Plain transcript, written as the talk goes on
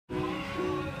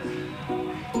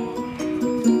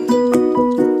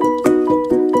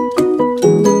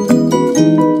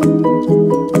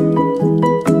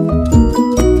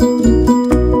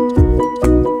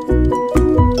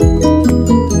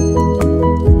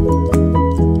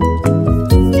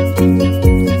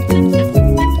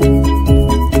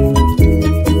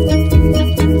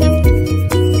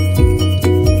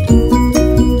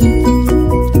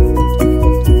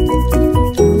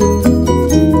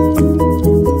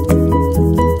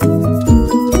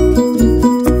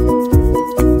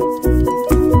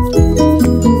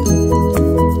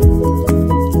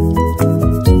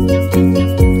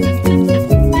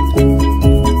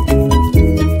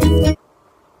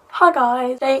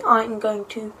today I'm going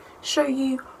to show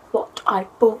you what I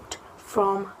bought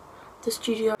from the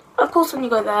studio. Of course, when you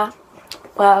go there,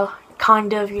 well,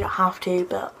 kind of, you don't have to,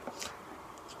 but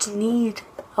you just need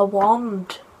a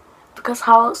wand, because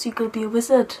how else are you going to be a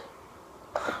wizard?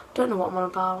 Don't know what I'm on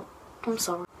about, I'm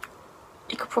sorry.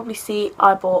 You could probably see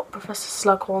I bought Professor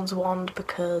Slughorn's wand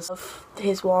because of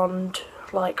his wand.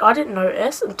 Like, I didn't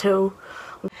notice until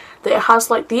that it has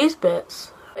like these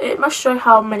bits. It must show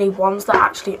how many wands there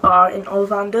actually are in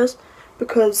Ollivander's,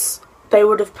 because they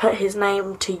would have put his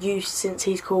name to use since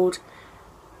he's called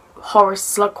Horace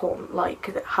Slughorn, like,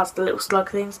 it has the little slug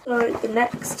things. So the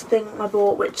next thing I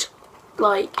bought, which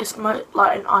like is like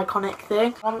an iconic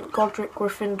thing, I want Godric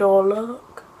Gryffindor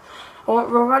look. I want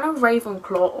Rowena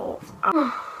Ravenclaw.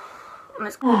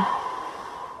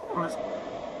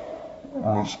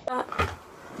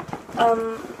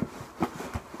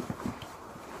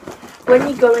 When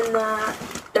you go in there,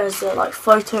 there's a like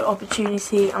photo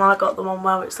opportunity, and I got the one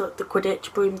where it's like the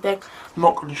Quidditch broom thing. I'm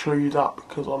not going to show you that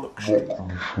because I look stupid.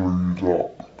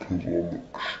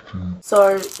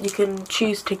 So you can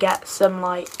choose to get some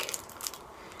like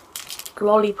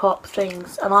lollipop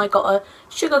things, and I got a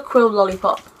sugar quill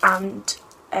lollipop and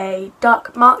a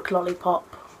dark mark lollipop.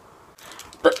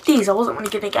 But these I wasn't really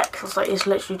going to get because like, it's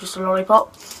literally just a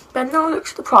lollipop. But then I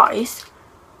looked at the price,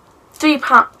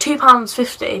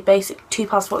 £2.50, basic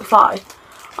 £2.45,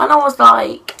 and I was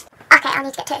like, okay, I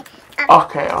need to get two.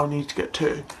 Okay, I need to get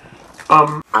two.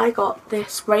 I got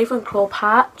this Ravenclaw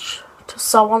patch to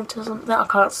sew onto something. I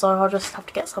can't sew, I'll just have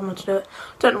to get someone to do it.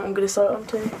 Don't know what I'm going to sew it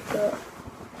onto, but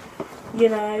you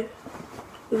know,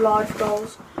 life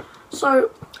goals.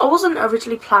 So I wasn't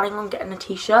originally planning on getting a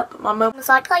t-shirt, but my mum was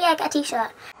like, oh yeah, get a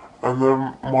t-shirt. And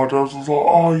then my dad was like,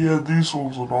 oh yeah, these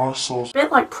ones are nice. So it's a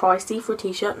bit like pricey for a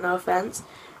t-shirt, no offence,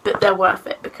 but they're worth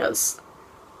it because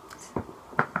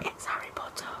it's Harry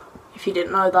Potter, if you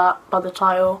didn't know that by the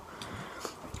title.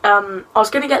 I was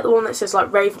going to get the one that says like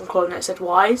Ravenclaw and it said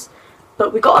Wise,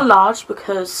 but we got a large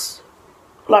because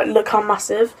like look how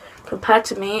massive compared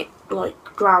to me, like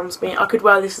drowns me. I could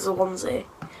wear this as a onesie.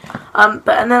 And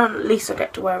then at least I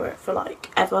get to wear it for like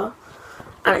ever.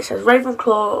 And it says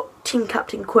Ravenclaw Team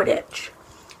Captain Quidditch.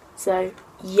 So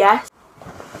yes.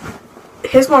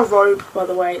 Here's my robe, by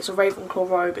the way. It's a Ravenclaw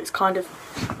robe. It's kind of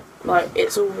like,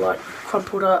 it's all like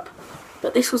crumpled up.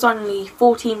 But this was only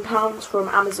 £14 from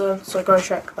Amazon, so go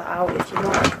check that out if you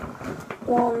want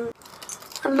one.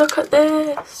 And look at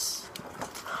this.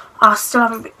 I still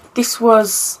haven't. This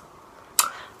was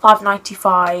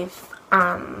 £5.95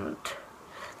 and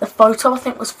the photo I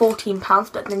think was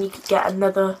 £14, but then you could get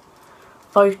another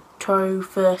photo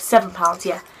for £7,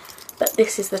 yeah. But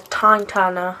this is the Time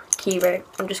Turner keyring.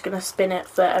 I'm just going to spin it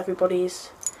for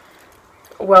everybody's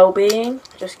well-being.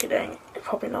 Just kidding,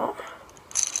 probably not.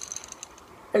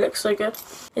 It looks so good.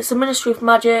 It's the Ministry of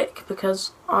Magic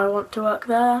because I want to work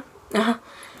there.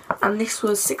 And this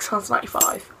was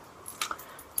 £6.95.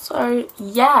 So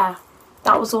yeah,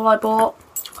 that was all I bought.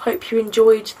 Hope you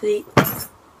enjoyed the...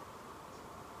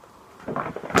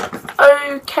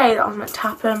 Okay, that was meant to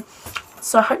happen.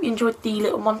 So I hope you enjoyed the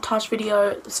little montage video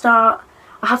at the start.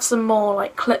 I have some more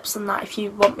like clips and that if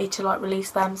you want me to like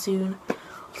release them soon or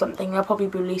something. They'll probably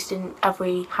be released in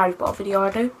every Harry Potter video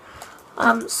I do.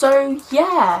 So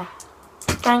yeah,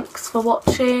 thanks for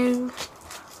watching.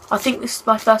 I think this is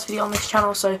my first video on this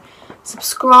channel, so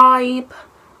subscribe,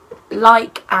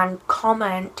 like and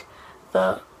comment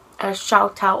for a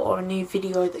shout out or a new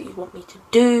video that you want me to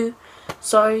do.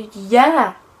 So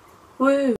yeah, woo.